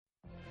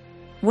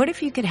What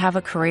if you could have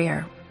a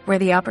career where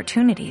the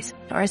opportunities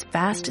are as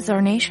vast as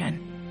our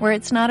nation, where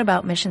it's not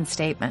about mission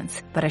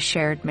statements, but a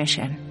shared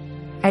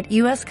mission? At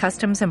U.S.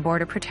 Customs and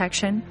Border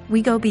Protection,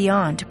 we go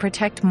beyond to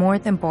protect more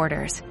than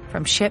borders.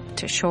 From ship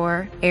to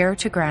shore, air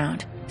to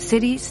ground,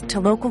 cities to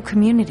local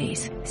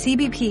communities,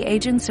 CBP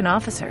agents and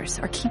officers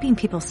are keeping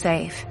people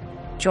safe.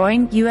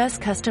 Join U.S.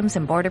 Customs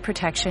and Border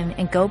Protection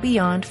and go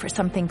beyond for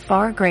something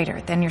far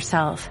greater than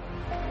yourself.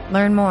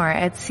 Learn more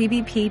at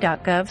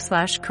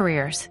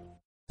cbp.gov/careers.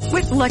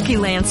 With Lucky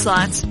Land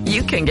Slots,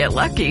 you can get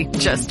lucky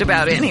just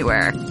about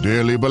anywhere.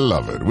 Dearly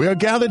beloved, we are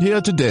gathered here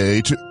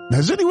today to...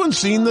 Has anyone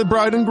seen the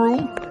bride and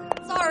groom?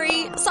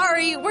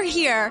 Sorry, we're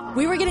here.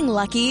 We were getting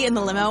lucky in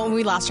the limo and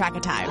we lost track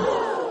of time.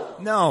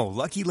 No,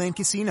 Lucky Land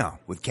Casino,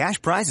 with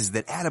cash prizes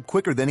that add up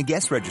quicker than a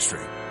guest registry.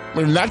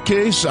 In that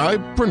case, I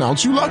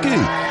pronounce you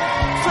lucky.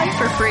 Play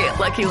for free at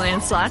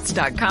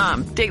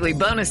LuckyLandSlots.com. Daily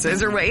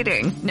bonuses are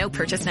waiting. No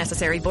purchase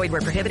necessary. Void where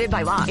prohibited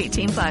by law.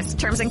 18+.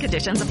 Terms and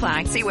conditions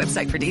apply. See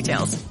website for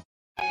details.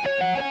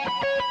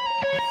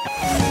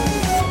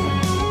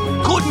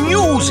 Good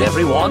news,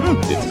 everyone!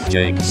 It's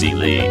Jake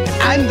Seeley.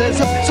 And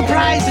there's a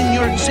surprise in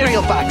your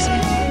cereal box.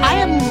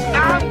 I'm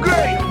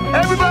great!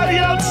 Everybody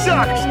else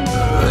sucks!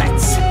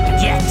 Let's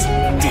get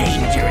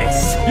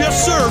dangerous.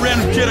 Yes, sir,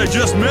 random kid I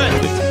just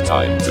met. It's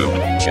time to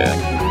check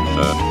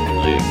the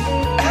list.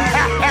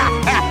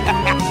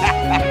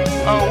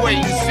 Oh, wait,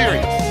 you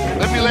serious?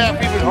 Let me laugh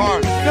even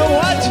harder. You know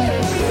what?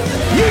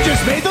 You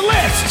just made the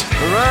list!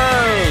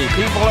 Hooray!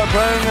 People are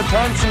paying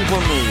attention to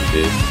me.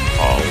 It's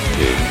all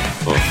in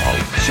football.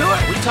 Sure,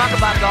 we talk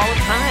about it all the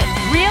time.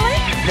 Really?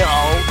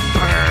 No,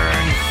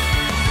 burn.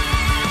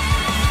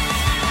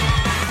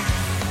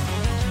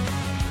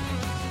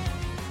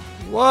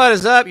 What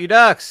is up, you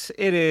ducks?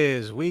 It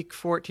is week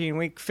 14,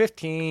 week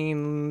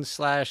 15 /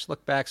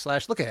 look back /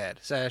 look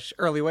ahead /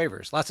 early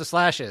waivers. Lots of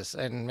slashes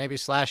and maybe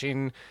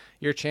slashing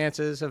your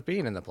chances of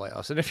being in the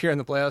playoffs. And if you're in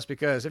the playoffs,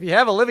 because if you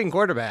have a living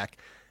quarterback,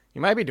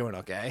 you might be doing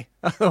okay.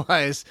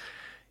 Otherwise,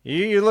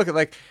 you look at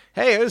like,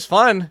 hey, it was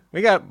fun.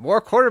 We got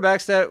more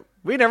quarterbacks that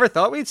we never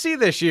thought we'd see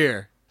this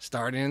year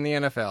starting in the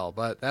NFL,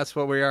 but that's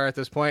what we are at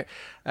this point.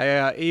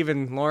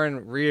 Even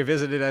Lauren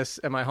revisited us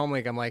in my home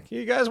league. I'm like,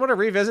 you guys want to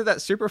revisit that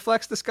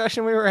Superflex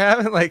discussion we were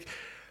having? Like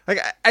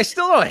I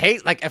still don't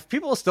hate, like, if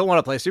people still want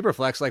to play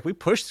Superflex, like, we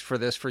pushed for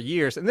this for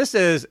years. And this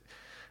is,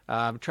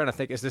 I'm trying to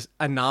think, is this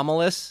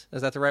anomalous?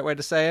 Is that the right way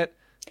to say it?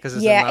 Because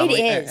it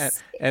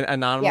is. And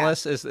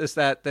anomalous is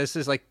that this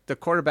is like the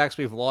quarterbacks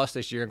we've lost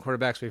this year and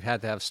quarterbacks we've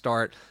had to have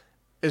start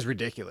is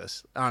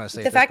ridiculous,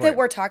 honestly. The fact that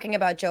we're talking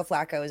about Joe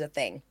Flacco is a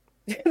thing.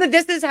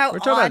 This is how we're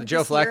talking about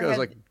Joe Flacco is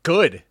like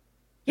good.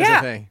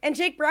 Yeah, and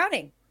Jake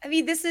Browning. I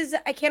mean, this is,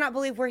 I cannot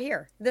believe we're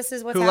here. This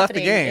is what's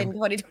happening in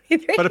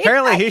 2023. But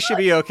apparently he should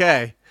be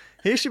okay.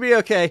 He should be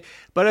okay.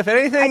 But if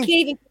anything, I can't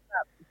even keep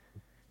up.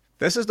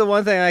 This is the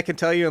one thing I can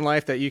tell you in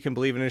life that you can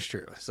believe in is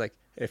true. It's like,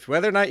 if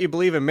whether or not you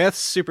believe in myths,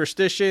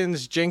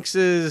 superstitions,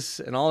 jinxes,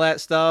 and all that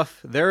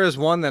stuff, there is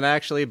one that I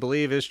actually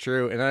believe is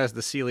true, and that is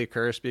the Seeley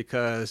curse,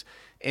 because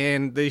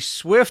in the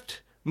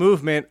swift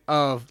movement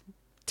of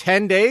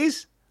 10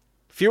 days,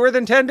 fewer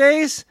than 10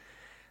 days,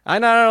 I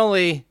not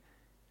only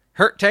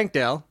hurt Tank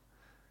Dell,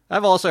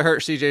 I've also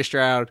hurt C.J.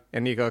 Stroud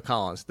and Nico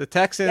Collins. The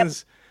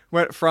Texans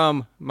went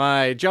from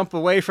my jump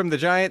away from the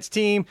Giants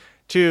team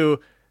to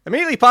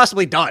immediately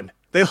possibly done.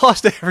 They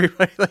lost to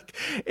everybody. Like,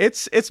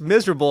 it's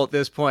miserable at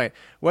this point.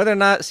 Whether or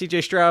not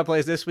C.J. Stroud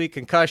plays this week,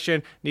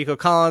 concussion. Nico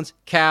Collins,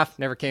 calf,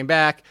 never came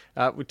back.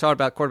 We talked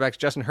about quarterbacks.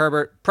 Justin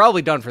Herbert,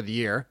 probably done for the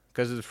year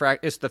because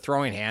it's the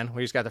throwing hand.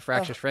 We just got the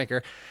fractured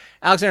finger.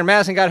 Alexander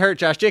Madison got hurt.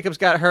 Josh Jacobs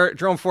got hurt.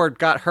 Jerome Ford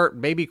got hurt,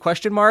 maybe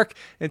question mark.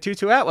 And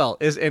Tutu Atwell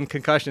is in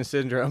concussion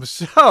syndrome.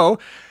 So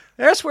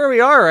that's where we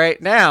are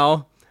right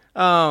now.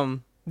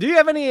 Do you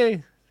have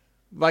any,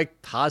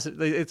 like,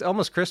 positive? It's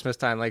almost Christmas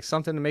time. Like,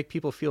 something to make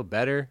people feel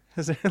better?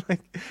 Is there,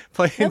 like,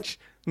 playing?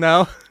 Nope.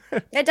 No?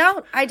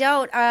 I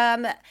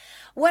don't.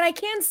 What I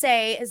can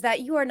say is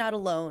that you are not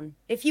alone.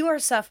 If you are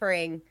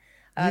suffering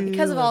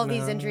because of all of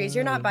these injuries,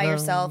 you're not by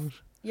yourself.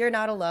 You're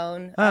not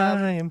alone.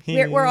 I am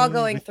here. We're all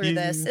going through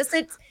this.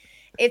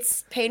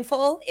 It's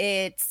painful.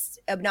 It's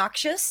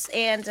obnoxious,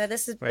 and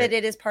but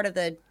it is part of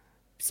the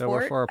sport. So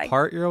we're far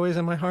apart. You're always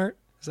in my heart.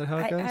 Is that how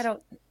it goes?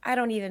 I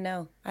don't even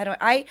know.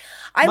 I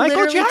Michael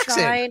literally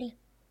Jackson. tried.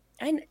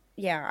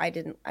 I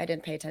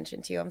didn't pay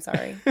attention to you. I'm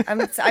sorry.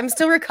 I'm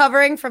still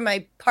recovering from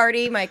my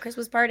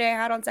Christmas party I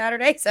had on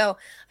Saturday, so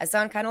I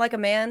sound kind of like a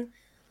man.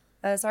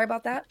 Sorry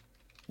about that.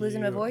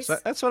 Losing my voice. So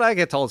that's what I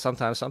get told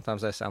sometimes.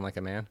 Sometimes I sound like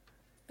a man.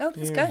 Oh,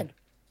 that's good.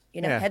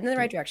 Heading in the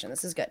right direction.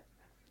 This is good.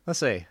 Let's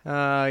see.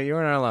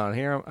 You're not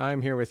alone.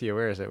 I'm here with you.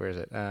 Where is it?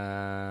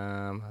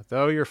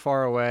 Though you're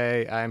far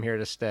away, I am here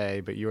to stay,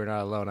 but you are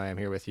not alone. I am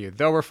here with you.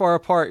 Though we're far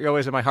apart, you're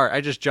always in my heart.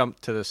 I just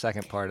jumped to the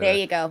second part of it. There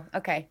you go.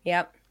 Okay.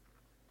 Yep.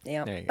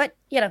 But,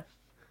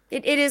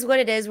 it is what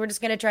it is. We're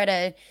just going to try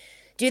to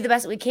do the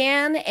best we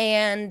can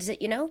and,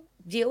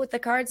 deal with the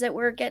cards that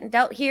we're getting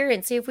dealt here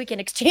and see if we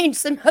can exchange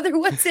some other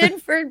what's in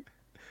for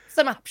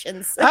some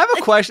options. I have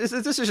a question.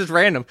 This is just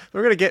random.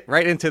 We're going to get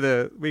right into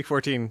the week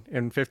 14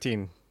 and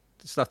 15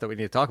 stuff that we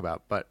need to talk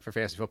about, but for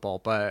fantasy football.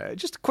 But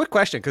just a quick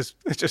question, because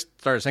it just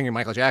started singing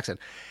Michael Jackson.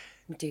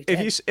 Dude,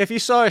 if you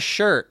saw a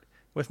shirt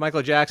with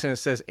Michael Jackson that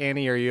says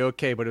 "Annie, are you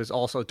okay?" but it was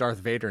also Darth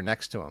Vader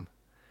next to him,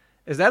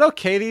 is that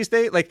okay these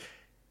days? Like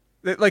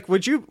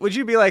would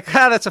you be like,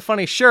 that's a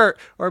funny shirt,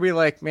 or be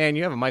like, man,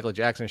 you have a Michael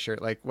Jackson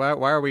shirt? Like, why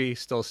are we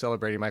still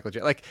celebrating Michael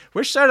Jackson? Like,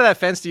 which side of that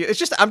fence do you?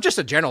 I'm just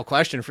a general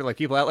question for like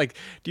people out. Like,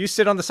 do you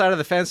sit on the side of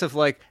the fence of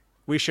like,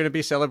 we shouldn't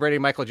be celebrating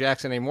Michael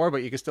Jackson anymore,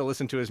 but you can still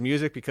listen to his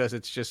music because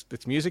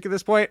it's music at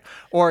this point?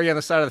 Or are you on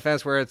the side of the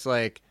fence where it's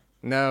like,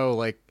 no,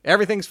 like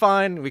everything's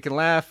fine, we can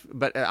laugh,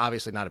 but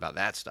obviously not about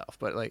that stuff.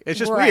 But like, it's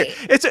just weird.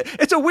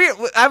 It's a weird.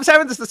 I was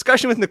having this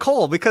discussion with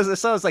Nicole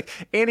because I was like,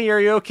 "Annie, are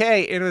you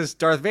okay?" And it was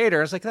Darth Vader.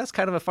 I was like, that's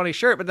kind of a funny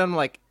shirt, but then I'm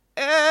like,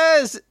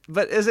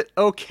 but is it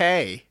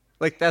okay?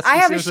 Like that's. I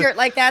have a shirt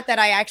like that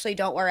I actually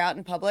don't wear out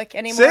in public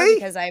anymore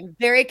because I'm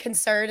very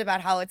concerned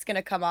about how it's going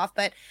to come off.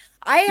 But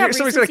I have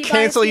somebody's going to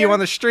cancel you on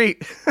the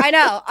street. I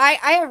know.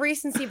 I have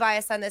recency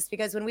bias on this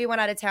because when we went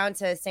out of town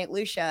to St.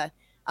 Lucia.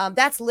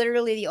 That's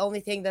literally the only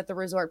thing that the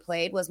resort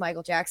played was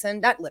Michael Jackson.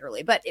 Not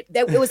literally, but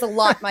it was a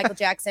lot Michael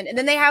Jackson. And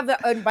then they have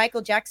a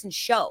Michael Jackson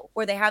show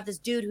where they have this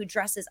dude who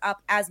dresses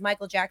up as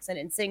Michael Jackson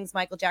and sings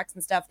Michael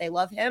Jackson stuff. They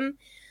love him.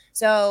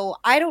 So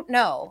I don't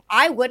know.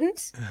 I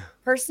wouldn't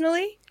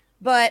personally,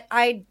 but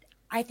I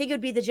think it would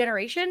be the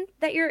generation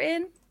that you're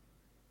in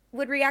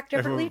would react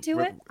differently to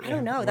it. I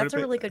don't know. That's a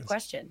really good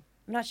question.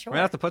 I'm not sure. We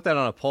have to put that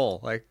on a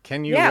poll. Like,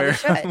 can you wear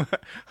a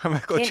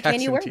Michael Jackson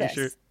can you wear t-shirt?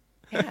 This?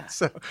 Yeah.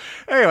 So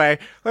anyway,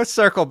 let's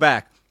circle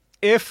back.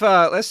 If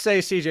let's say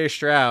CJ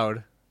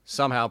Stroud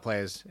somehow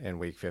plays in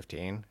week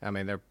 15, I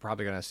mean, they're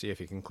probably going to see if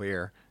he can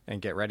clear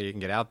and get ready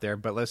and get out there.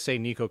 But let's say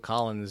Nico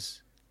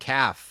Collins'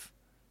 calf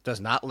does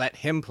not let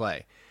him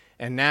play.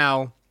 And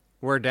now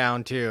we're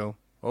down to,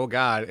 oh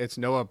God, it's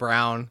Noah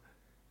Brown,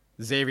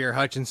 Xavier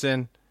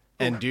Hutchinson,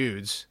 and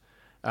dudes.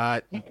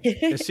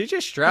 Is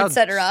CJ Stroud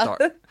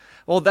start?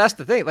 Well, that's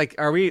the thing. Like,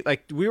 we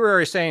were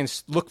already saying,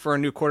 look for a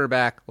new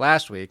quarterback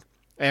last week.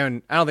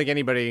 And I don't think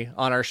anybody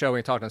on our show, when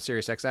we talked on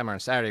SiriusXM on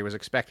Saturday, was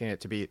expecting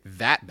it to be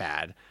that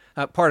bad.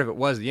 Part of it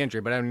was the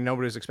injury, but I mean,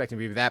 nobody was expecting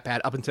it to be that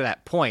bad up until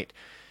that point.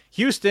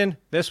 Houston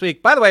this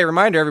week. By the way,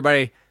 reminder,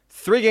 everybody,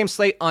 3-game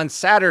slate on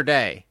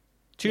Saturday.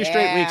 2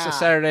 straight weeks of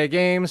Saturday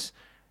games.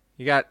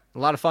 You got a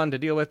lot of fun to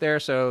deal with there.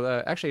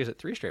 So actually, is it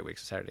 3 straight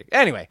weeks of Saturday?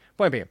 Anyway,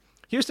 point being,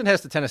 Houston has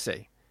to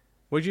Tennessee.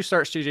 Would you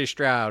start CJ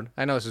Stroud?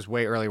 I know this is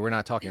way early. We're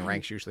not talking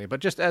ranks usually, but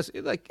just as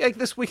like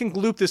this, we can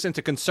loop this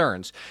into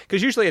concerns,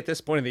 because usually at this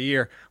point of the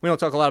year, we don't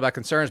talk a lot about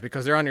concerns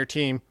because they're on your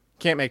team,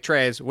 can't make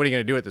trades. What are you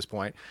going to do at this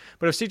point?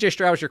 But if CJ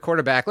Stroud was your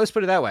quarterback, let's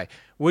put it that way.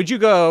 Would you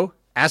go,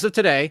 as of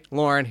today,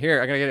 Lauren,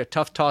 here, I'm going to get a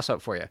tough toss-up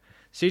for you.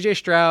 CJ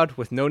Stroud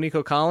with no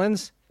Nico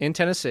Collins in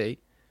Tennessee,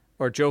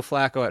 or Joe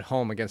Flacco at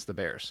home against the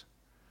Bears?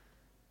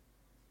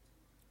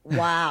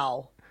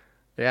 Wow.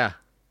 Yeah.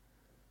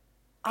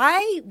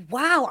 I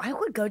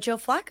would go Joe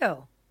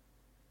Flacco.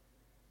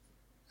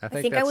 I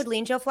think I would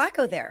lean Joe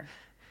Flacco there.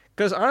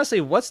 Because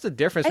honestly, what's the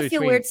difference between... I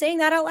feel weird saying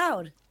that out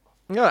loud.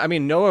 No, I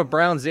mean, Noah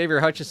Brown, Xavier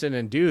Hutchinson,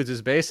 and dudes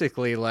is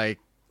basically like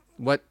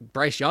what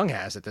Bryce Young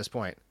has at this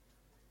point.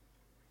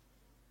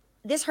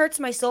 This hurts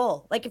my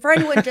soul. Like, for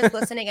anyone just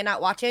listening and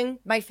not watching,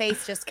 my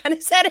face just kind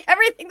of said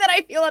everything that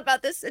I feel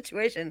about this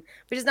situation,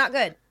 which is not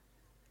good.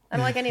 I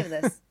don't like any of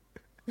this.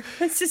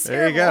 It's just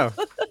terrible. There you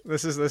go.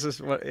 This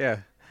is what, yeah.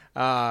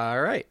 All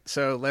right,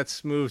 so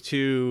let's move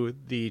to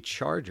the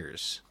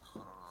Chargers.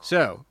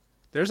 So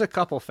there's a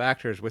couple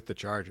factors with the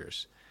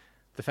Chargers.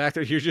 The fact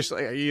that you're just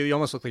like, you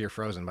almost look like you're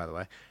frozen, by the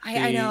way.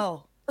 I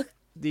know.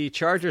 The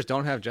Chargers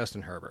don't have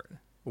Justin Herbert.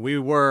 We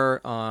were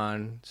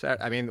on,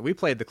 I mean, we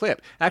played the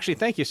clip. Actually,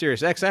 thank you,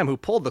 SiriusXM, who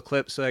pulled the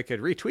clip so I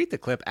could retweet the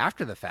clip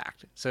after the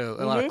fact. So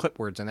a lot of clip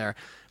words in there.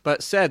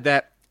 But said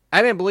that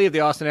I didn't believe the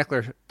Austin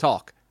Eckler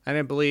talk. I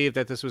didn't believe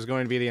that this was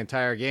going to be the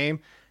entire game.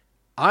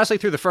 Honestly,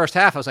 through the first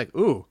half, I was like,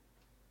 ooh,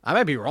 I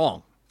might be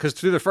wrong, because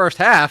through the first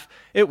half,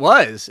 it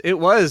was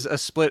a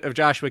split of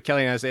Joshua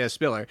Kelly and Isaiah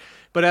Spiller.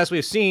 But as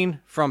we've seen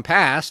from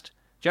past,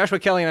 Joshua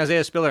Kelly and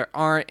Isaiah Spiller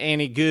aren't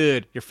any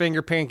good. Your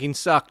finger painting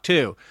sucked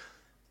too.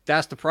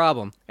 That's the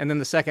problem. And then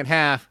the second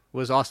half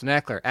was Austin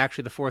Eckler.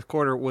 Actually, the fourth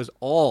quarter was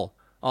all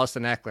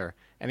Austin Eckler.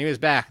 And he was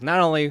back. Not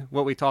only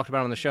what we talked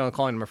about on the show and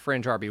calling him a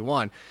fringe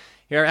RB1.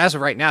 Here, as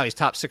of right now, he's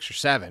top 6 or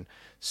 7.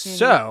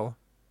 So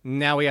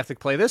now we have to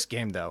play this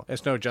game, though.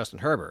 It's no Justin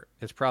Herbert.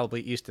 It's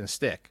probably Easton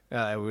Stick,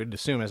 I would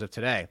assume, as of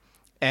today.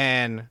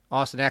 And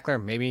Austin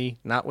Eckler, maybe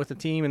not with the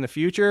team in the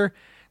future.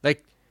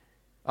 Like,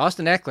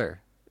 Austin Eckler,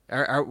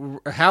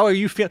 how are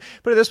you feeling?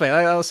 Put it this way.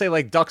 I'll say,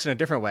 like, Ducks in a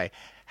different way.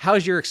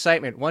 How's your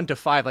excitement, 1 to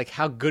 5? Like,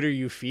 how good are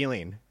you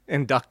feeling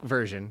in Duck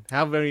version?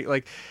 How very,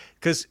 like,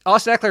 because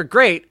Austin Eckler,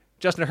 great.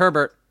 Justin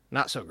Herbert,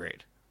 not so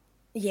great.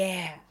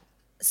 Yeah.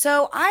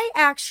 So I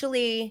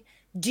actually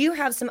do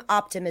have some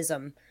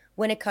optimism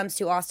when it comes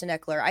to Austin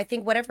Eckler. I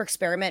think whatever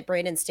experiment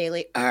Brandon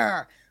Staley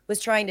was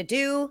trying to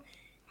do,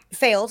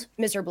 failed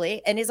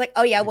miserably. And he's like,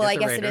 oh, yeah, well, I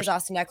guess it is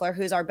Austin Eckler,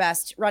 who's our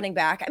best running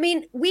back. I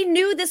mean, we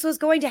knew this was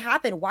going to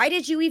happen. Why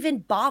did you even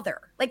bother?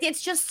 Like,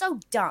 it's just so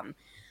dumb.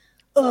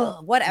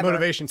 Ugh, whatever.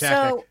 Motivation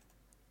tactic.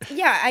 So,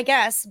 yeah, I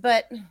guess.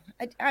 But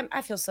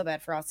I feel so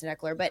bad for Austin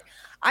Eckler. But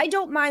I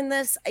don't mind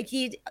this.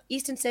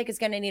 Easton Stick is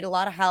going to need a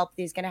lot of help.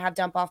 He's going to have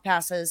dump-off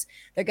passes.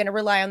 They're going to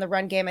rely on the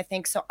run game, I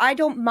think. So I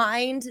don't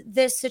mind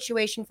this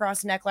situation for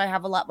Austin Eckler. I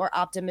have a lot more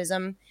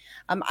optimism.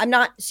 I'm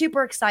not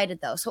super excited,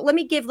 though. So let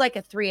me give like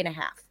a 3.5.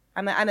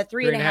 I'm a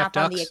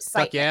 3.5 on the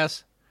excitement. Duck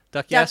Yaz?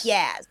 Duck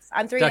Yaz.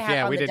 I'm 3.5 on the Duck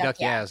Yaz. We did Duck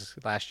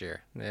Yaz last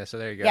year. Yeah, so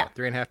there you go. Yeah.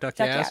 3.5 Duck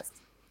Yaz.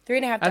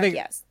 3.5 Duck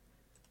Yaz.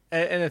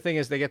 And the thing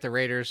is, they get the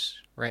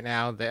Raiders right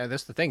now.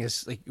 That's the thing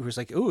is, like, it was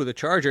like, ooh, the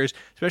Chargers,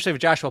 especially if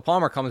Joshua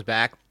Palmer comes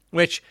back,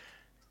 which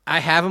I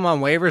have him on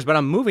waivers, but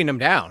I'm moving him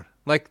down.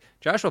 Like,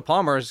 Joshua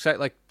Palmer is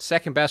like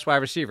second best wide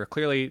receiver.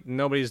 Clearly,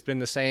 nobody's been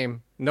the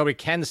same. Nobody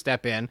can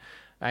step in.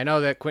 I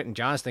know that Quentin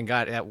Johnston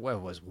got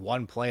was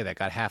one play that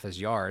got half his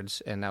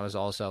yards, and that was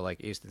also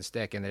like Easton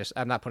Stick. And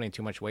I'm not putting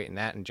too much weight in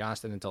that and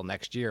Johnston until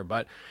next year,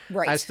 but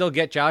I still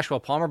get Joshua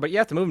Palmer. But you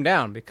have to move him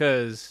down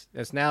because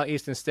it's now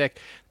Easton Stick.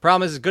 The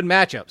problem is good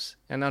matchups,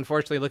 and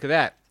unfortunately, look at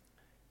that.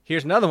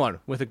 Here's another one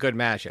with a good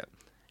matchup.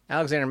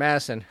 Alexander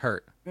Madison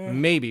hurt.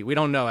 Maybe. We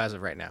don't know as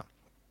of right now.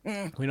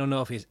 We don't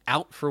know if he's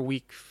out for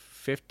week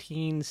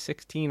 15,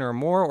 16 or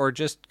more, or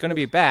just going to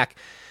be back.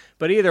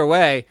 But either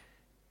way,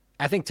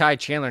 I think Ty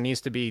Chandler needs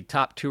to be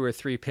top 2 or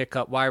 3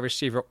 pickup wide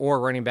receiver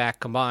or running back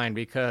combined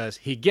because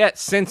he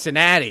gets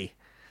Cincinnati.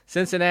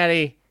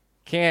 Cincinnati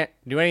can't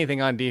do anything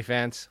on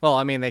defense. Well,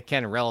 I mean, they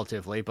can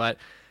relatively, but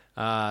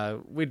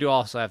we do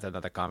also have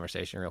another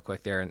conversation real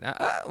quick there. And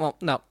well,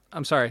 no,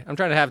 I'm sorry. I'm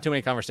trying to have too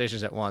many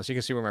conversations at once. You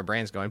can see where my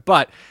brain's going.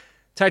 But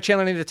Ty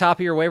Chandler needs the top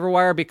of your waiver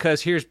wire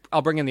because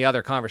I'll bring in the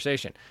other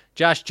conversation.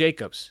 Josh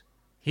Jacobs.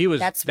 He was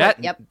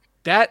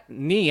that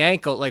knee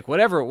ankle, like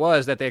whatever it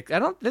was that did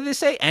they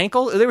say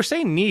ankle? They were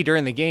saying knee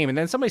during the game, and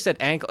then somebody said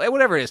ankle,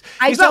 whatever it is.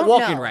 He's not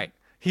walking right.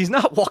 He's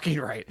not walking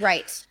right.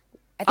 Right.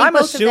 I'm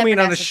assuming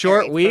on a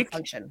short week,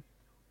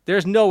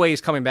 there's no way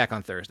he's coming back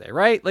on Thursday,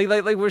 right?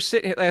 Like we're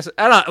sitting here.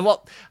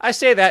 I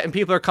say that, and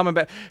people are coming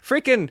back.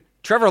 Freaking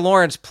Trevor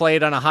Lawrence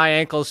played on a high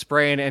ankle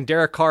sprain, and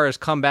Derek Carr has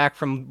come back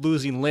from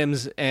losing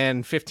limbs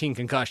and 15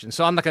 concussions.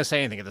 So I'm not going to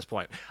say anything at this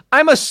point.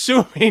 I'm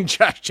assuming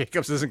Josh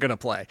Jacobs isn't going to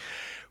play.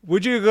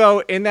 Would you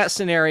go in that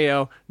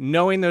scenario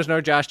knowing there's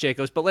no Josh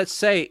Jacobs, but let's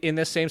say in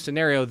this same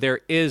scenario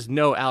there is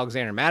no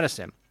Alexander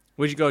Madison?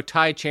 Would you go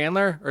Ty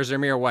Chandler or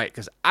Zamir White?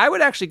 Because I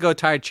would actually go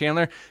Ty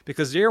Chandler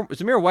because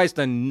Zamir White's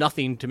done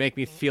nothing to make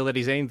me feel that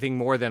he's anything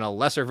more than a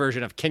lesser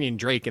version of Kenyon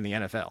Drake in the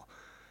NFL.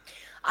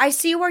 I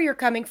see where you're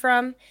coming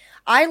from.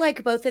 I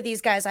like both of these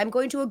guys. I'm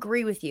going to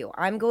agree with you.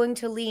 I'm going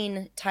to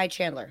lean Ty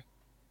Chandler.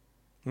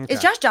 Okay.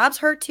 Is Josh Dobbs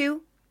hurt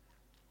too?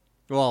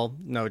 Well,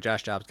 no,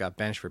 Josh Dobbs got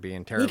benched for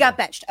being terrible. He got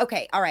benched.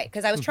 Okay, all right.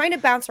 Because I was trying to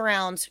bounce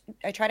around.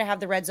 I try to have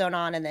the red zone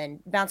on and then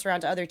bounce around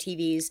to other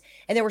TVs.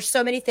 And there were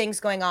so many things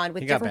going on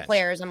with different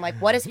players. I'm like,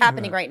 what is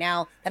happening right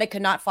now that I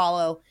could not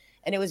follow?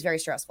 And it was very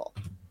stressful.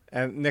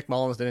 And Nick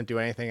Mullins didn't do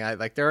anything. They're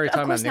already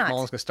talking about Nick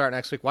Mullins going to start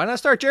next week. Why not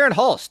start Jaron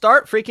Hall?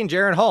 Start freaking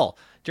Jaron Hall.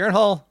 Jaron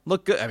Hall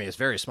looked good. I mean, it's a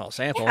very small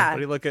sample, but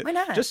he looked good. Why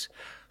not? Just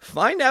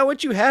find out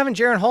what you have in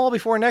Jaron Hall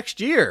before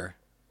next year.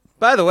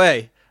 By the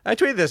way, I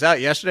tweeted this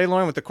out yesterday,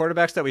 Lauren, with the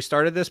quarterbacks that we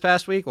started this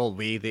past week. Well,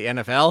 the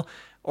NFL,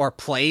 or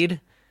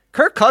played.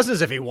 Kirk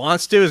Cousins, if he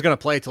wants to, is going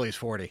to play till he's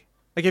 40.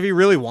 Like, if he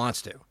really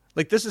wants to.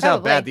 Like, this is how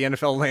bad the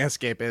NFL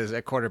landscape is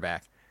at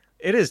quarterback.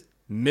 It is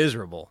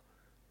miserable.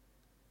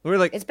 We're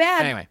like, it's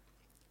bad. Anyway,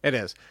 it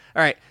is.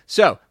 All right.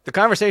 So the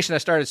conversation I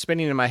started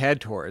spinning in my head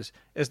towards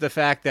is the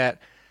fact that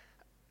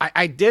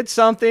I did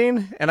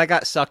something and I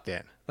got sucked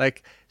in.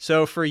 Like,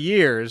 so for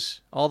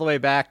years, all the way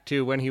back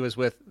to when he was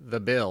with the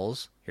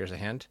Bills, here's a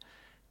hint,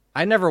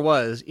 I never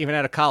was, even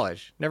out of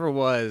college, never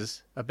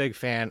was a big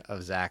fan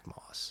of Zach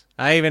Moss.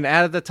 I even,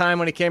 at the time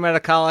when he came out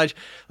of college,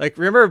 like,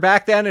 remember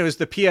back then it was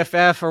the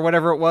PFF or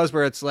whatever it was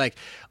where it's like,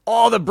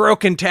 all the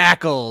broken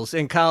tackles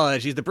in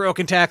college. He's the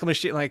broken tackle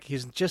machine. Like,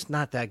 he's just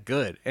not that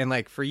good. And,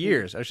 like, for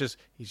years,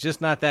 he's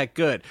just not that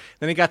good.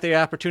 Then he got the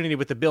opportunity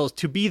with the Bills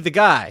to be the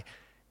guy.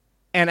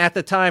 And at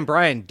the time,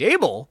 Brian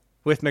Dable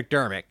with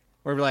McDermott,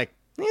 where we're like,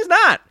 he's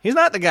not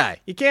the guy.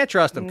 You can't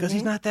trust him because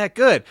he's not that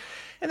good.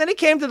 And then he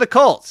came to the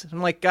Colts.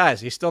 I'm like, guys,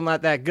 he's still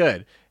not that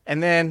good.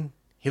 And then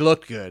he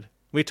looked good.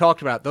 We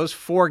talked about those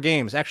 4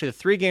 games, actually the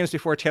 3 games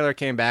before Taylor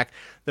came back.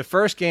 The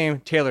first game,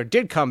 Taylor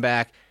did come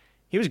back.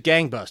 He was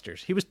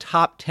gangbusters. He was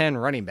top 10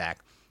 running back.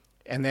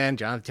 And then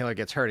Jonathan Taylor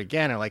gets hurt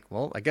again. I'm like,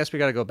 well, I guess we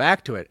got to go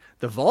back to it.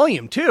 The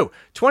volume, too.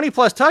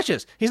 20-plus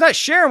touches. He's not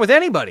sharing with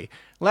anybody.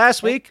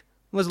 Last week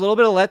was a little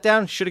bit of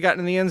letdown. Should have gotten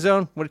in the end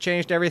zone. Would have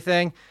changed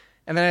everything.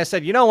 And then I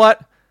said, you know what?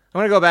 I'm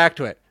going to go back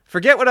to it.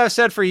 Forget what I've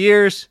said for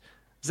years.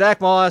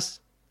 Zach Moss,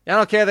 I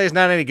don't care that he's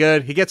not any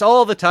good. He gets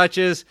all the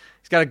touches.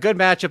 He's got a good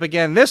matchup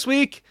again this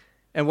week.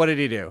 And what did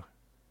he do?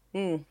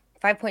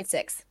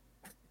 5.6.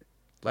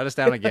 Let us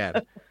down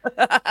again.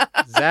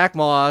 Zach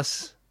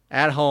Moss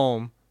at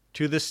home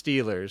to the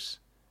Steelers,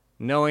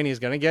 knowing he's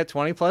going to get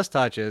 20-plus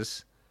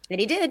touches. And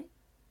he did.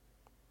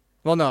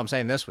 Well, no, I'm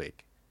saying this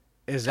week.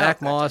 Is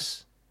Zach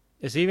Moss,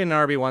 is he even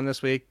an RB1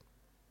 this week?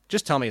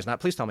 Just tell me he's not.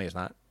 Please tell me he's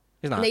not.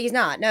 He's not. No, he's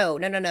not.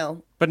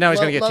 No. But now he's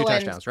going to get 2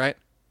 touchdowns, right?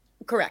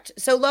 Correct.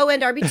 So low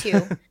end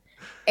RB2.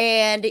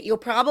 And you'll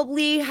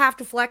probably have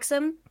to flex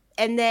him.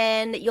 And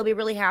then you'll be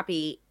really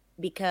happy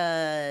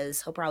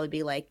because he'll probably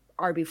be like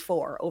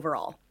RB4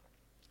 overall.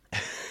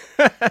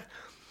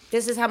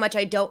 This is how much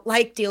I don't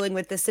like dealing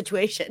with this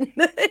situation.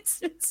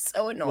 It's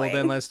so annoying. Well,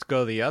 then let's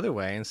go the other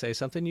way and say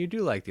something you do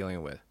like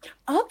dealing with.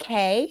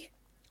 Okay.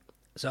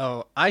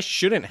 So I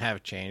shouldn't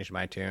have changed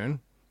my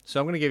tune. So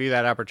I'm going to give you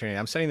that opportunity.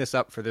 I'm setting this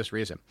up for this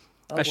reason.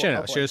 I shouldn't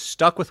have. I should have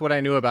stuck with what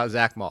I knew about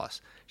Zach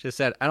Moss. Should have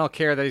said, I don't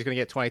care that he's going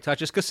to get 20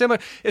 touches. Because similar,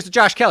 it's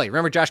Josh Kelly.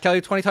 Remember Josh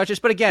Kelly, 20 touches?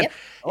 But again,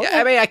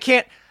 I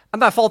mean, I'm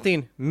not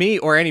faulting me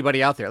or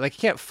anybody out there. Like, you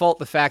can't fault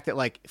the fact that,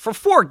 like, for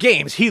 4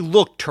 games, he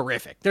looked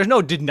terrific. There's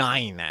no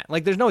denying that.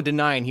 Like, there's no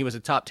denying he was a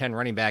top 10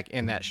 running back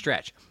in that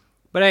stretch.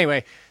 But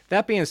anyway,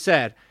 that being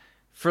said,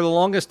 for the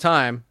longest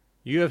time,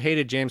 you have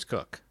hated James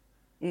Cook.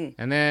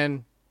 And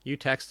then you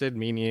texted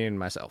me and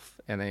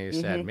myself. And then you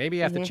said, maybe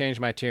I have to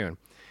change my tune.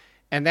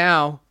 And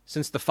now,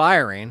 since the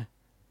firing,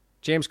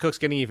 James Cook's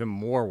getting even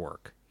more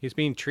work. He's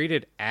being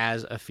treated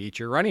as a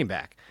feature running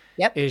back.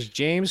 Yep. Is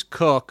James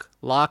Cook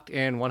locked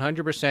in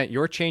 100%?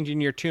 You're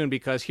changing your tune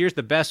because here's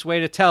the best way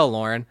to tell,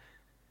 Lauren.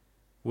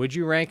 Would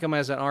you rank him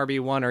as an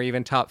RB1 or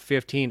even top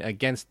 15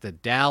 against the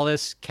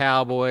Dallas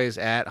Cowboys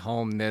at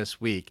home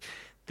this week?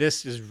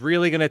 This is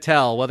really going to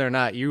tell whether or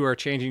not you are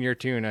changing your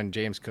tune on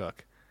James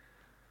Cook.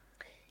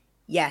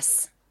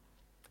 Yes,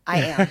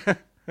 I am.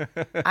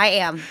 I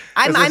am.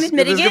 I'm admitting it.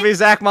 Is this going to be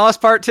Zach Moss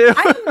part 2?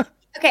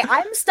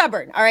 I'm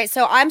stubborn. All right.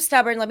 So I'm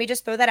stubborn. Let me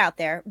just throw that out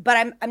there.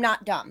 But I'm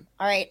not dumb.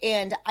 All right.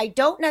 And I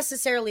don't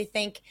necessarily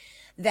think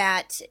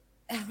that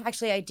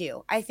actually I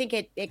do. I think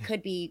it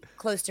could be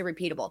close to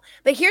repeatable.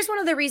 But here's one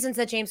of the reasons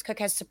that James Cook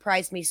has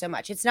surprised me so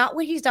much. It's not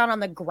what he's done on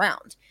the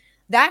ground.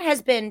 That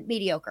has been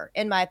mediocre,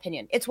 in my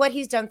opinion. It's what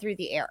he's done through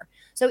the air.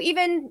 So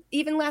even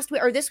last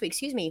week or this week,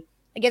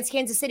 against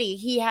Kansas City,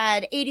 he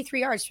had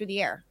 83 yards through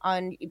the air.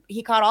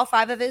 He caught all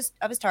 5 of his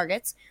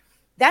targets.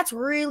 That's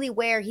really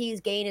where he's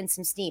gaining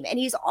some steam. And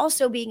he's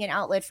also being an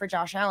outlet for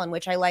Josh Allen,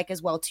 which I like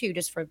as well, too,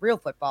 just for real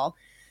football.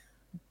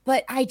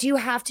 But I do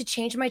have to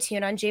change my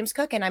tune on James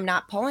Cook, and I'm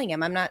not pulling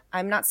him.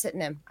 I'm not sitting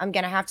him. I'm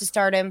going to have to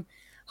start him,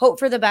 hope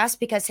for the best,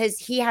 because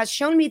he has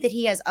shown me that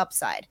he has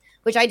upside,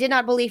 which I did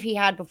not believe he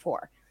had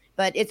before.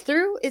 But it's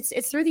through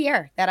the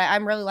air that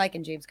I'm really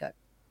liking James Cook.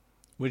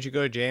 Would you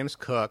go James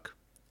Cook,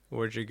 or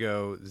would you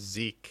go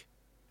Zeke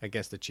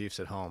against the Chiefs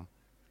at home?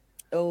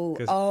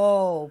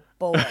 Oh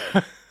boy.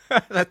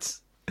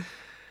 That's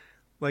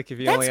like if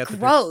you only have to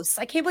gross.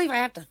 I can't believe I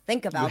have to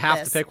think about this. You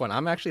have to pick one.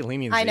 I'm actually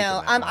leaning Zeke. I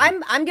know.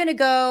 I'm gonna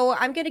go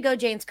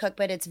James Cook,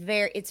 but it's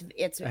not.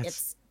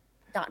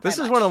 This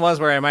is one of the ones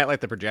where I might let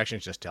the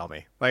projections just tell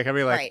me. Like I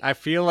mean, like right. I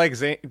feel like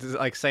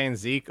saying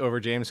Zeke over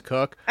James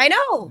Cook. I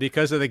know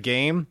because of the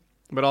game,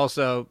 but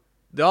also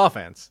the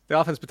offense. The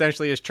offense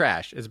potentially is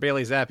trash. It's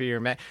Bailey Zappi or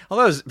Matt.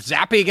 Although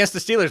Zappi against the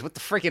Steelers, what the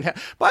freaking hell?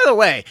 By the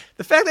way,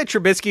 the fact that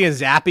Trubisky and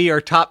Zappi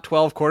are top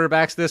 12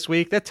 quarterbacks this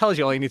week, that tells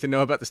you all you need to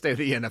know about the state of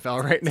the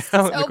NFL right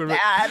now. So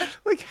bad.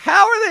 Like,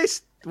 how are they?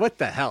 What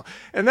the hell?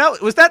 And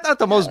was that not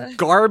the most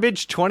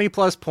garbage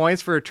 20-plus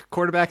points for a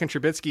quarterback in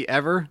Trubisky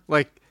ever?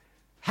 Like,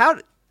 how?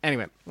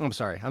 Anyway, I'm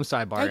sorry. I'm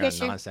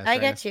sidebarring on nonsense. I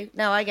get you.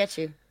 No, I get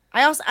you.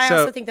 I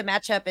also think the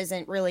matchup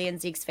isn't really in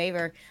Zeke's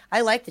favor.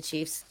 I like the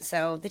Chiefs,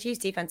 so the Chiefs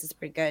defense is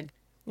pretty good.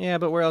 Yeah,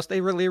 but where else? They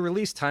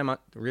released Ty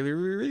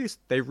Montgomery.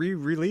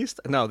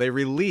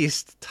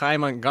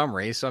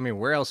 So I mean,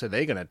 where else are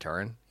they going to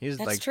turn? That's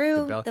like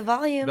true. The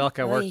volume.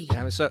 Belka work.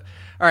 Yeah, so all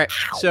right.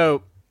 Ow.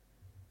 So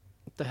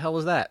what the hell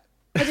was that?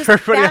 I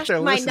just bashed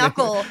my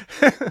knuckle.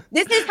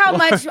 This is how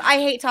much I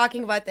hate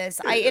talking about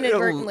this. I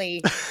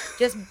inadvertently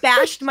just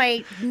bashed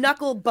my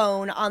knuckle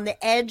bone on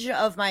the edge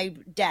of my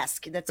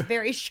desk. That's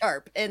very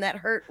sharp, and that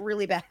hurt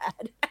really bad.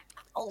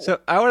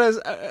 So I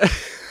want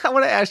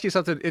to ask you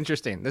something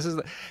interesting. This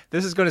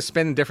is going to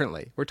spin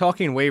differently. We're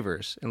talking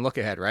waivers and look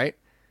ahead, right?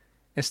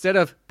 Instead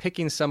of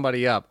picking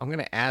somebody up, I'm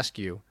going to ask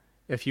you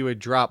if you would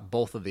drop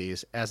both of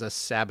these as a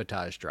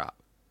sabotage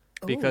drop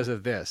because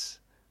of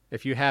this.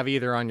 If you have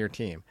either on your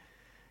team.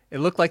 It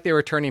looked like they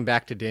were turning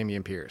back to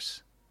Dameon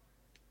Pierce.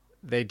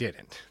 They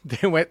didn't.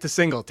 They went to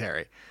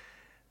Singletary.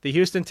 The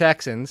Houston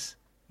Texans,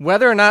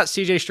 whether or not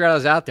C.J. Stroud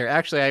is out there,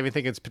 actually I even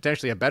think it's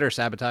potentially a better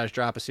sabotage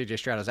drop if C.J.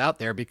 Stroud is out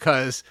there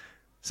because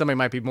somebody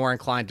might be more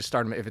inclined to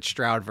start him if it's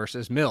Stroud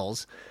versus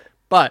Mills.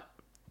 But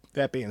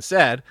that being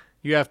said,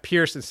 you have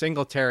Pierce and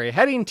Singletary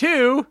heading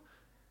to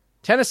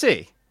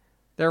Tennessee.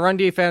 Their run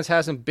defense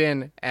hasn't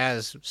been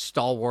as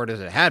stalwart as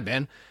it had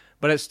been,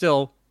 but it's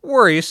still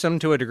worrisome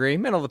to a degree.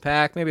 Middle of the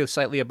pack, maybe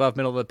slightly above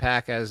middle of the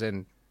pack as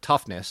in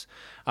toughness.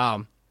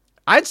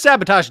 I'd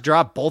sabotage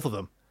drop both of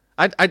them.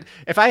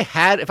 If I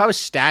was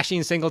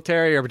stashing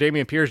Singletary or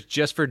Dameon Pierce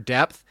just for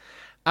depth,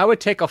 I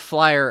would take a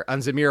flyer on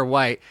Zamir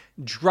White,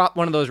 drop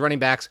one of those running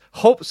backs,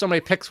 hope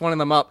somebody picks one of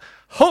them up,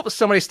 hope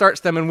somebody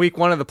starts them in week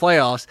 1 of the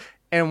playoffs,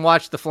 and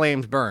watch the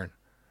flames burn.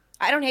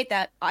 I don't hate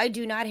that. I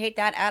do not hate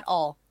that at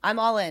all. I'm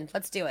all in.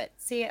 Let's do it.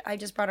 See, I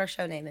just brought our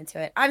show name into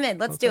it. I'm in.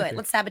 Let's do it.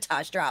 Let's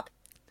sabotage. Drop.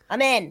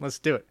 I'm in. Let's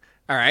do it.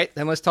 All right.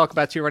 Then let's talk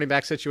about 2 running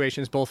back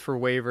situations, both for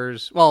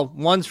waivers. Well,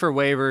 one's for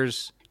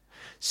waivers.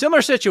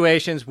 Similar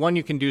situations. One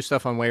you can do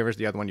stuff on waivers.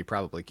 The other one you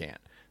probably can't.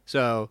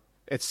 So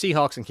it's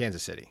Seahawks and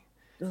Kansas City.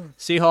 Ooh.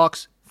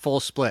 Seahawks, full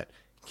split.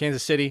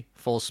 Kansas City,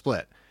 full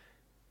split.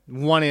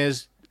 One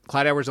is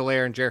Clyde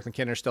Edwards-Helaire and Jerick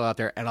McKinnon are still out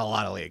there in a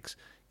lot of leagues.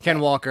 Ken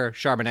Walker,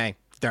 Charbonnet,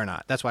 they're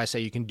not. That's why I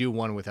say you can do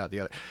one without the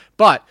other.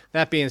 But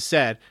that being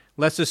said,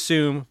 let's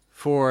assume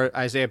for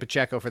Isaiah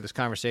Pacheco for this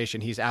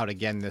conversation, he's out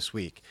again this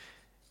week.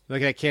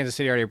 Look at Kansas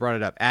City, already brought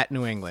it up, at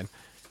New England.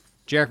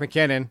 Jerick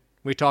McKinnon,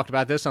 we talked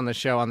about this on the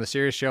show, on the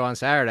Sirius show on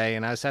Saturday,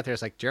 and I sat there,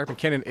 it's like, Jerick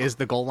McKinnon is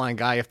the goal line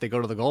guy if they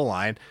go to the goal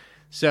line.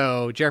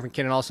 So Jerick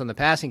McKinnon also in the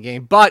passing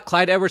game, but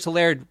Clyde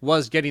Edwards-Helaire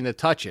was getting the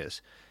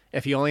touches.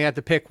 If you only had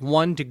to pick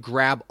one to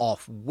grab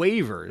off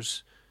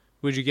waivers,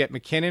 would you get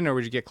McKinnon or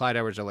would you get Clyde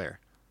Edwards-Helaire?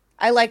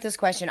 I like this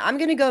question. I'm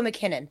going to go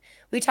McKinnon.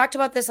 We talked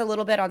about this a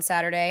little bit on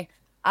Saturday.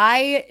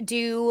 I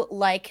do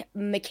like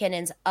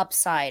McKinnon's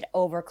upside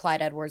over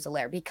Clyde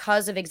Edwards-Helaire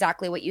because of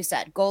exactly what you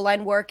said. Goal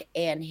line work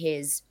and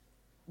his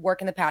work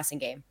in the passing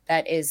game.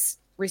 That is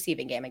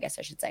receiving game, I guess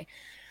I should say.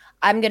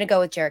 I'm going to go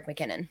with Jerick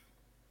McKinnon.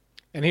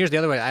 And here's the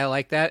other way I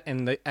like that,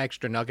 and the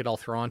extra nugget I'll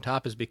throw on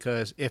top is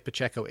because if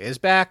Pacheco is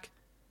back,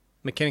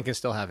 McKinnon can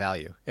still have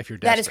value if you're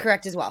desperate. That is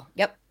correct as well.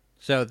 Yep.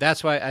 So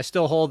that's why I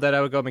still hold that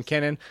I would go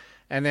McKinnon.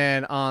 And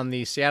then on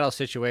the Seattle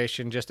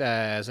situation, just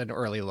as an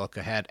early look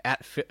ahead,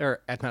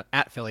 not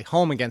at Philly,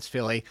 home against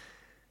Philly,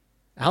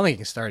 I don't think you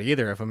can start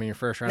either of them in your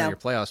first round of your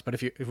playoffs.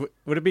 But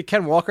would it be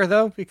Ken Walker,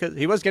 though? Because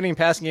he was getting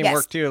passing game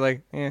work, too.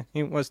 Like,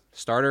 he was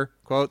starter,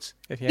 quotes,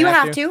 if you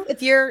have to.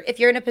 If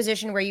you're in a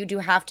position where you do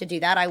have to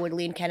do that, I would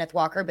lean Kenneth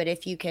Walker. But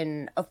if you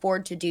can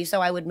afford to do so,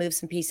 I would move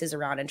some pieces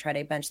around and try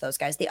to bench those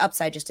guys. The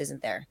upside just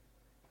isn't there.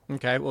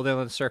 Okay, well, then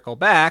let's circle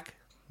back.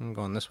 I'm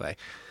going this way.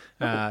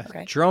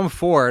 Okay. Jerome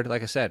Ford,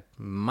 like I said,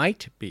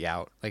 might be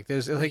out. It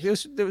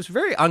was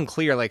very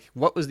unclear, like,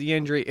 what was the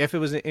injury, if it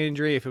was an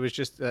injury, if it was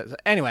just...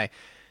 anyway,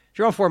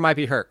 Jerome Ford might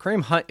be hurt.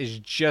 Kareem Hunt is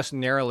just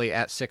narrowly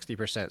at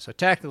 60%. So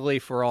technically,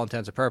 for all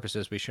intents and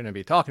purposes, we shouldn't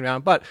be talking about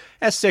him. But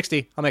at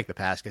 60, I'll make the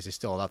pass because he's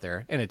still out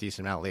there in a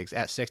decent amount of leagues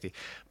at 60.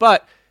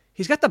 But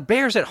he's got the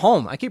Bears at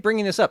home. I keep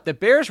bringing this up. The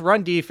Bears'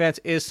 run defense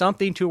is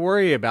something to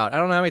worry about. I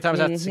don't know how many times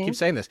I have to keep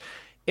saying this.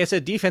 It's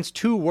a defense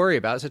to worry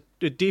about. It's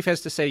a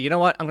defense to say, you know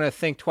what, I'm going to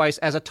think twice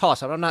as a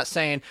toss-up. I'm not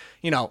saying,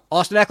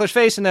 Austin Eckler's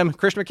facing them,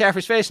 Christian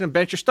McCaffrey's facing them,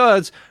 bench your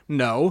studs.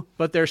 No,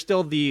 but they're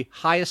still the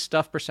highest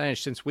stuff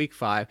percentage since week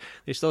 5.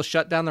 They still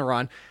shut down the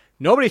run.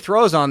 Nobody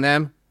throws on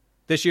them.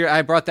 This year,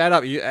 I brought that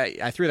up.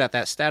 I threw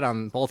that stat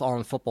on both All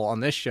in Football on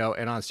this show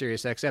and on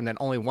Sirius XM that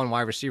only one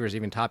wide receiver has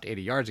even topped 80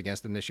 yards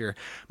against them this year.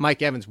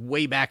 Mike Evans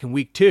way back in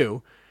week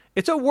 2.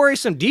 It's a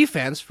worrisome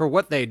defense for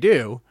what they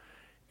do.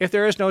 If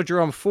there is no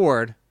Jerome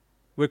Ford,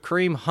 would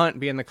Kareem Hunt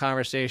be in the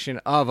conversation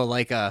of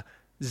a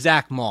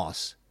Zach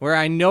Moss, where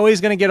I know he's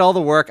going to get all the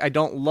work. I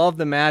don't love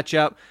the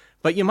matchup,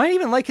 but you might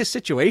even like his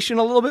situation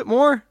a little bit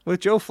more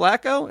with Joe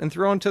Flacco and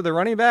throw him to the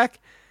running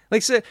back.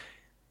 Say,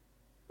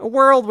 a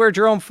world where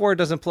Jerome Ford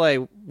doesn't play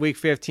week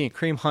 15,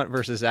 Kareem Hunt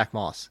versus Zach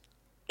Moss.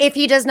 If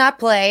he does not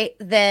play,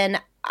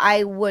 then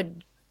I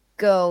would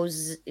go...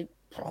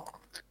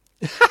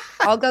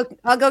 I'll go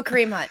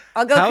Kareem Hunt.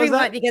 I'll go Kareem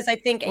Hunt because I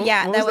think,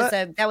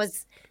 that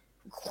was...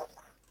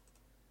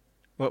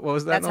 What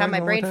was that? That's how my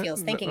brain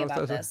feels thinking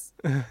about this.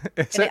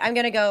 I'm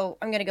gonna go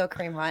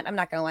Kareem Hunt. I'm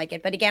not gonna like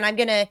it, but again, I'm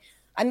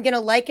gonna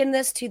liken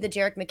this to the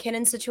Jerick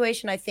McKinnon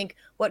situation. I think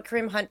what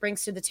Kareem Hunt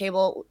brings to the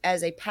table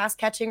as a pass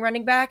catching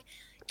running back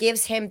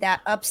gives him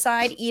that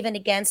upside, even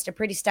against a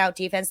pretty stout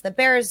defense. The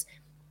Bears,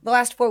 the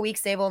last 4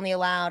 weeks, they've only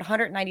allowed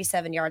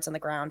 197 yards on the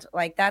ground.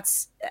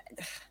 It's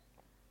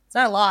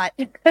not a lot,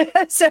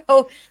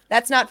 so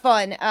that's not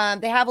fun.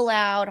 They have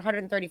allowed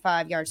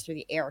 135 yards through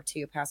the air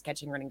to pass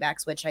catching running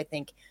backs, which I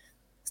think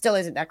still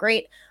isn't that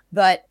great,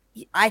 but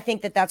I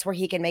think that that's where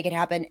he can make it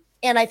happen.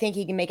 And I think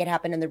he can make it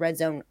happen in the red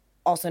zone,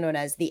 also known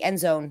as the end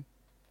zone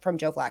from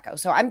Joe Flacco.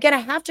 So I'm going to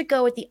have to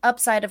go with the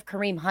upside of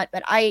Kareem Hunt,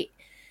 but I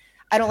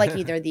don't like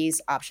either of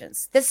these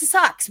options. This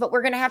sucks, but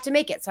we're going to have to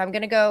make it. So I'm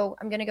going to go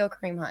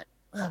Kareem Hunt.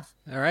 Ugh.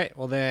 All right.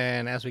 Well,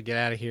 then as we get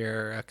out of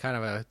here, kind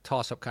of a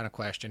toss-up kind of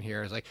question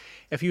here is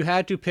if you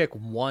had to pick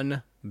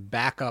one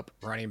backup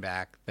running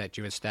back that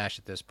you would stash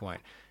at this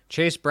point,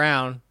 Chase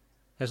Brown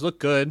has looked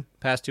good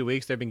past 2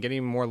 weeks. They've been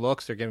getting more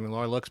looks. They're getting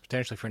more looks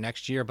potentially for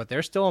next year, but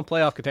they're still in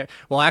playoff contention.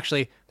 Well,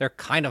 actually, they're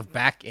kind of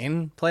back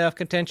in playoff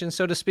contention,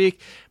 so to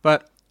speak.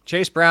 But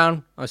Chase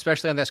Brown,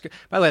 especially on that screen.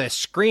 By the way, the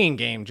screen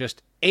game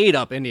just ate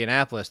up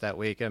Indianapolis that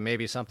week.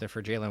 Maybe something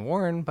for Jaylen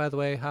Warren, by the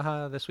way,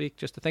 this week,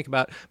 just to think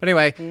about. But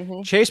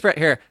anyway, Chase Brown,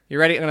 here, you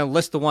ready? I'm going to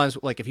list the ones,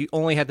 if you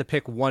only had to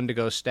pick one to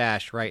go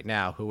stash right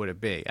now, who would it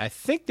be? I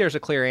think there's a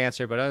clear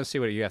answer, but let's see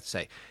what you have to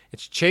say.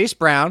 It's Chase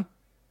Brown,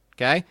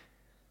 okay?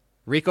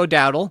 Rico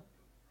Dowdle,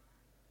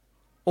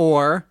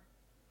 or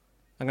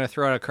I'm going to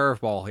throw out a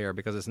curveball here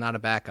because it's not a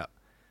backup.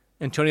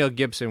 Antonio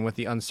Gibson with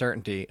the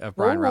uncertainty of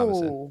Brian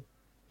Robinson.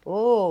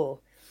 Oh,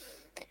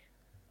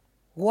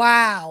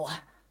 Wow. I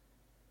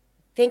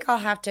think I'll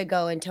have to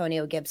go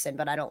Antonio Gibson,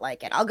 but I don't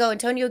like it. I'll go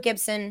Antonio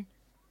Gibson,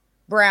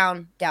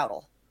 Brown,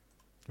 Dowdle.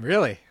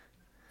 Really?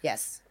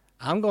 Yes.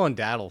 I'm going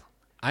Dowdle.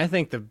 I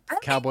think the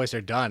Cowboys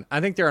are done. I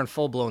think they're in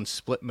full-blown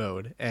split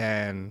mode,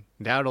 and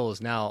Dowdle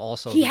is now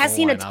also. He has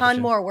seen a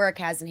ton more work,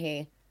 hasn't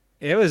he?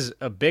 It was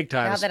a big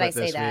time. Now that I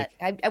say this that,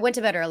 week. I went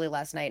to bed early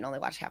last night and only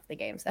watched half the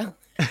game, so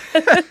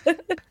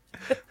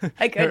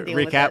I couldn't deal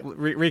with it.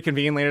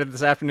 Reconvene later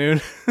this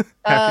afternoon.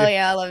 Oh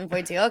yeah,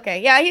 11.2.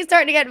 Okay, yeah, he's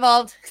starting to get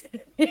involved.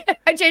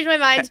 I changed my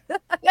mind.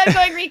 I'm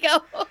going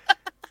Rico.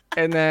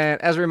 And then,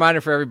 as a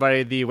reminder for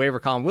everybody, the waiver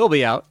column will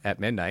be out at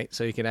midnight,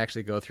 so you can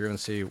actually go through and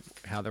see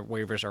how the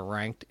waivers are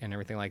ranked and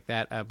everything like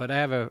that. But I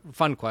have a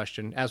fun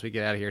question as we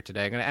get out of here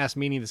today. I'm going to ask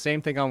Meanie the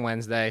same thing on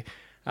Wednesday.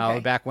 I'll be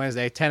back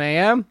Wednesday, 10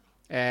 a.m.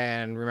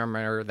 And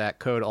remember that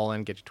code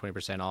all-in gets you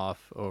 20%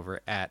 off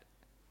over at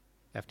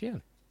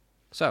FTN.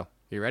 So,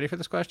 you ready for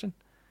this question?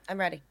 I'm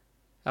ready.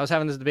 I was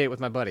having this debate with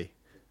my buddy.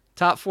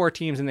 Top 4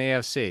 teams in the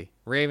AFC: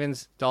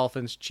 Ravens,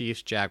 Dolphins,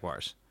 Chiefs,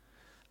 Jaguars.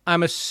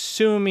 I'm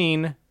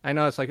assuming, I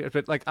know it's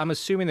but I'm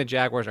assuming the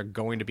Jaguars are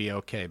going to be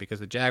okay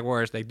because the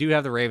Jaguars, they do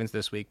have the Ravens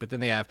this week, but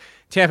then they have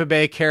Tampa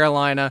Bay,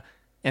 Carolina,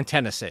 and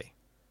Tennessee.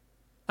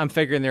 I'm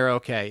figuring they're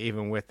okay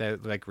even with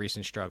the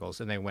recent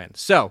struggles, and they win.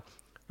 So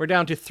we're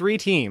down to 3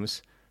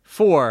 teams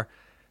for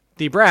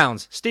the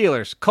Browns,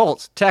 Steelers,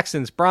 Colts,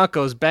 Texans,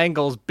 Broncos,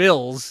 Bengals,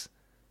 Bills.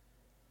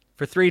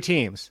 For 3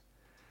 teams.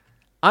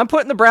 I'm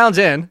putting the Browns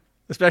in,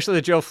 especially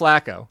the Joe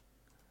Flacco,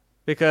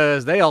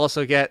 because they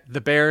also get the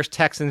Bears,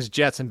 Texans,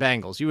 Jets, and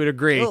Bengals. You would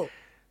agree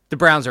the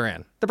Browns are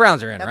in. The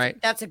Browns are in, right?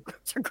 That's a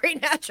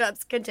great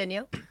matchups.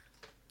 Continue.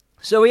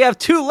 So we have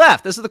 2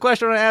 left. This is the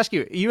question I want to ask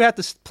you. You have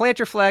to plant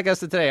your flag as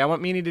to today. I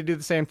want Meanie to do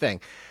the same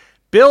thing.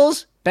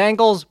 Bills,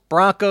 Bengals,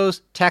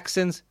 Broncos,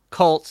 Texans,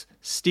 Colts,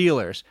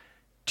 Steelers.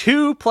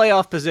 2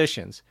 playoff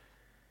positions.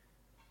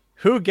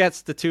 Who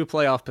gets the 2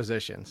 playoff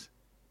positions?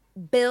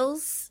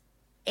 Bills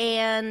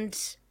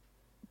and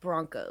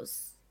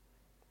Broncos.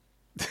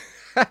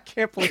 I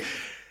can't believe.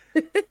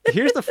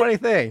 Here's the funny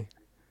thing.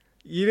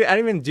 I didn't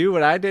even do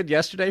what I did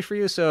yesterday for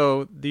you.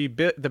 So the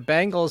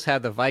Bengals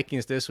had the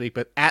Vikings this week,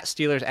 but at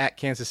Steelers, at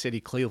Kansas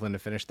City, Cleveland to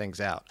finish things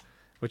out,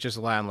 which is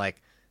why I'm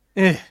like,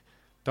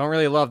 don't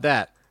really love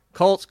that.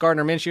 Colts,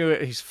 Gardner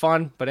Minshew, he's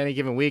fun, but any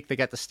given week, they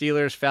got the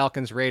Steelers,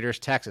 Falcons, Raiders,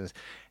 Texans.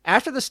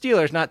 After the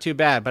Steelers, not too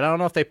bad, but I don't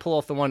know if they pull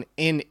off the one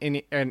in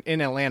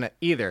Atlanta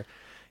either.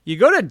 You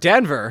go to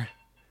Denver,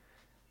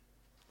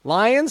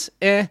 Lions,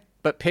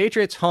 but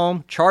Patriots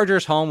home,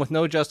 Chargers home with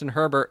no Justin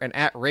Herbert, and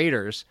at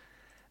Raiders.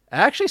 I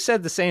actually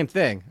said the same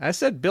thing. I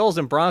said Bills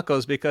and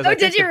Broncos because I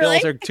think the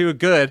Bills are too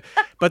good,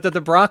 but that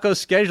the Broncos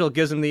schedule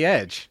gives them the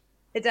edge.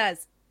 It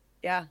does.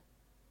 Yeah.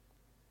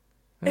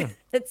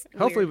 It's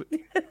hopefully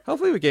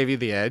we gave you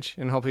the edge,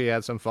 and hopefully you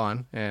had some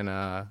fun, and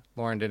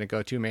Lauren didn't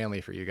go too manly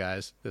for you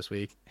guys this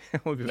week.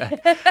 We'll be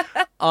back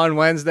on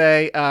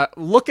Wednesday.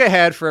 Look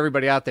ahead for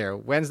everybody out there.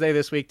 Wednesday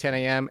this week, 10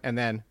 a.m., and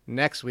then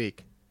next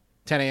week,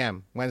 10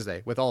 a.m.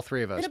 Wednesday with all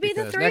 3 of us. It'll be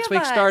the 3 next of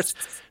week us. starts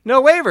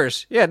no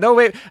waivers. Yeah, no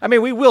waiver. I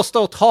mean, we will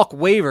still talk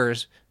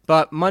waivers,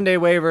 but Monday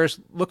waivers,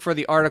 look for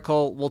the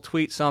article. We'll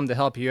tweet some to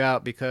help you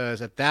out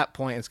because at that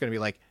point it's going to be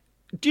like,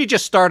 do you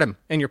just start them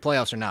in your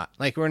playoffs or not?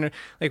 We don't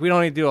need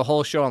to do a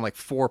whole show on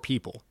 4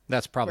 people.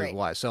 That's probably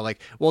why. So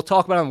we'll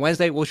talk about it on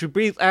Wednesday.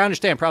 I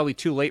understand probably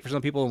too late for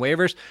some people in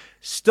waivers.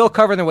 Still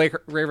covering the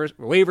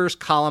waivers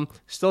column.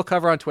 Still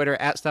cover on Twitter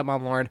at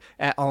StepMomLauren,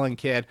 at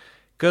AllenKid.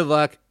 Good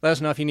luck. Let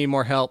us know if you need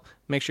more help.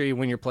 Make sure you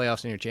win your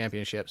playoffs and your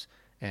championships.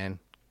 And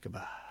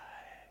goodbye.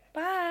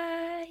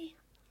 Bye.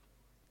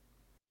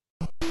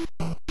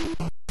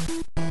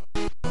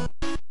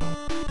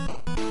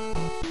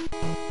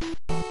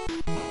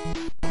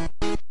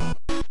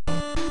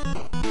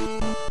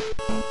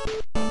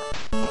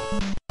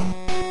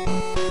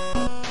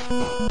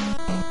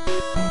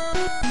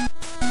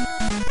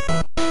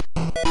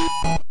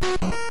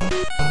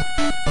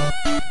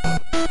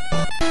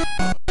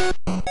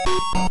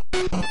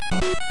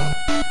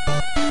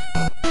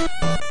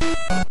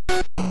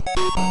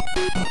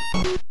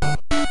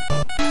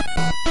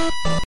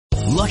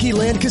 Lucky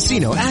Land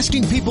Casino,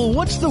 asking people,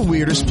 what's the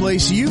weirdest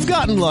place you've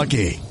gotten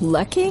lucky?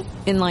 Lucky?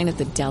 In line at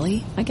the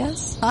deli, I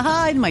guess?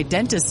 Aha, in my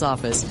dentist's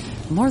office.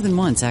 More than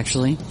once,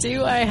 actually.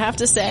 Do I have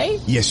to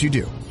say? Yes, you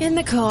do. In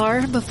the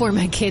car before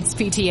my kids'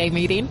 PTA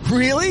meeting.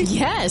 Really?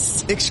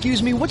 Yes.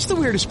 Excuse me, what's the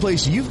weirdest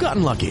place you've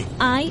gotten lucky?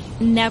 I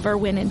never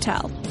win and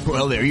tell.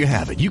 Well, there you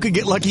have it. You can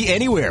get lucky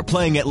anywhere,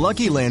 playing at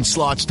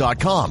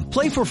LuckyLandSlots.com.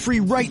 Play for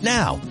free right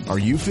now. Are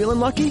you feeling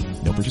lucky?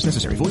 No purchase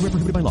necessary. Void where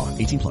prohibited by law.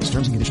 18+.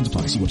 Terms and conditions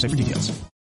apply. See website for details.